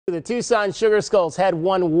The Tucson Sugar Skulls had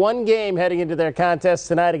won one game heading into their contest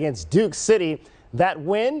tonight against Duke City. That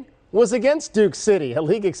win was against Duke City, a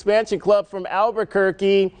league expansion club from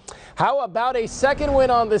Albuquerque. How about a second win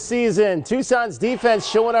on the season? Tucson's defense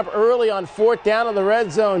showing up early on fourth down in the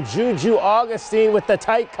red zone. Juju Augustine with the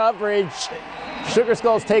tight coverage. Sugar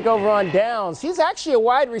Skulls take over on downs. He's actually a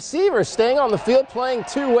wide receiver, staying on the field, playing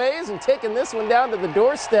two ways and taking this one down to the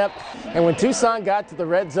doorstep. And when Tucson got to the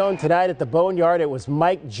red zone tonight at the Boneyard, it was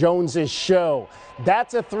Mike Jones's show.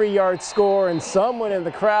 That's a 3-yard score, and someone in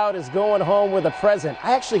the crowd is going home with a present.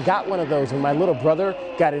 I actually got one of those when my little brother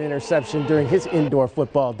got an interception during his indoor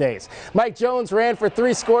football days. Mike Jones ran for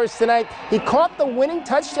 3 scores tonight. He caught the winning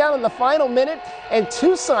touchdown in the final minute, and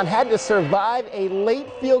Tucson had to survive a late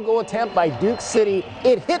field goal attempt by Duke City.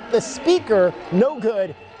 It hit the speaker, no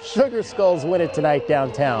good. Sugar Skulls win it tonight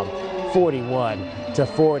downtown,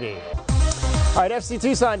 41-40. All right, FC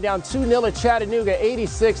Tucson down 2-0 at Chattanooga,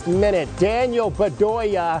 86th minute. Daniel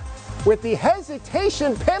Bedoya with the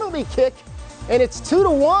hesitation penalty kick, and it's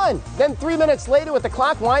 2-1. Then 3 minutes later, with the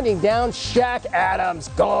clock winding down, Shaq Adams,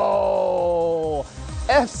 goal.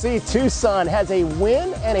 FC Tucson has a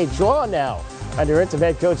win and a draw now. Under interim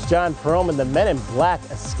head coach John Perlman, the men in black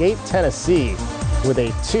escape Tennessee with a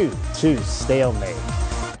 2-2 stalemate.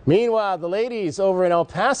 Meanwhile, the ladies over in El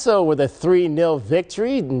Paso with a 3-0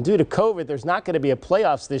 victory. And due to COVID, there's not going to be a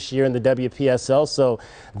playoffs this year in the WPSL, so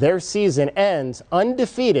their season ends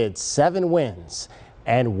undefeated, 7 wins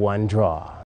and 1 draw.